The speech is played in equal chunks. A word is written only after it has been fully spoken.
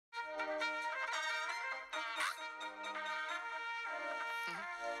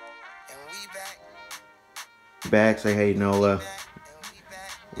Back, say hey Nola.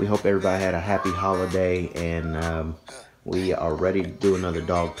 We hope everybody had a happy holiday, and we are ready to do another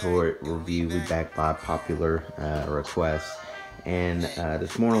dog toy review. We back by popular request, and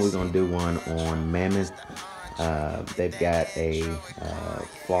this morning we're gonna do one on Mammoth. They've got a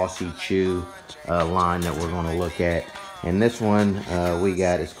flossy chew line that we're gonna look at, and this one we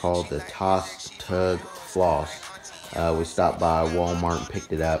got is called the Toss Tug Floss. We stopped by Walmart and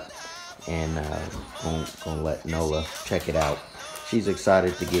picked it up, and gonna let Nola check it out. She's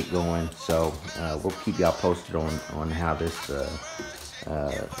excited to get going, so we'll keep y'all posted on how this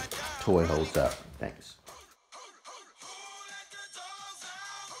toy holds up. Thanks.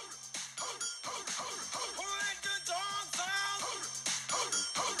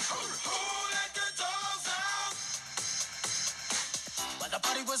 The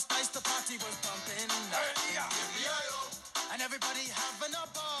party was nice, the party was pumping, and everybody having a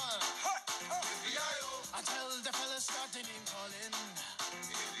ball until the fellas started name calling,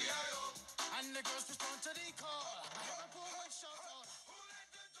 and the girls respond to the call. I heard a boy shout out, "Who let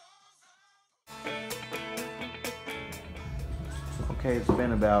the dogs out?" Okay, it's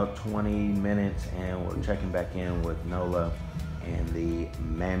been about 20 minutes, and we're checking back in with Nola and the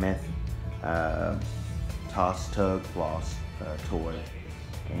Mammoth Toss Tug Floss toy.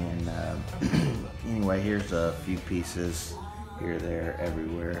 And anyway, here's a few pieces here, there,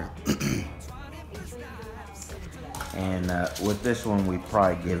 everywhere. And with this one, we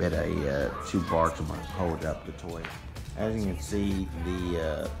probably give it a 2 barks. I'm gonna hold up the toy. As you can see,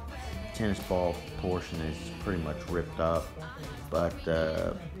 the tennis ball portion is pretty much ripped up, but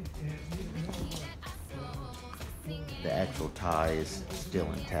the actual tie is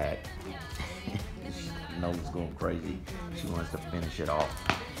still intact. Nola's going crazy. She wants to finish it off.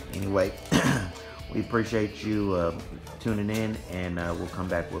 Anyway, we appreciate you tuning in, and we'll come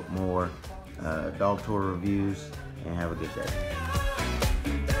back with more dog tour reviews, and have a good day.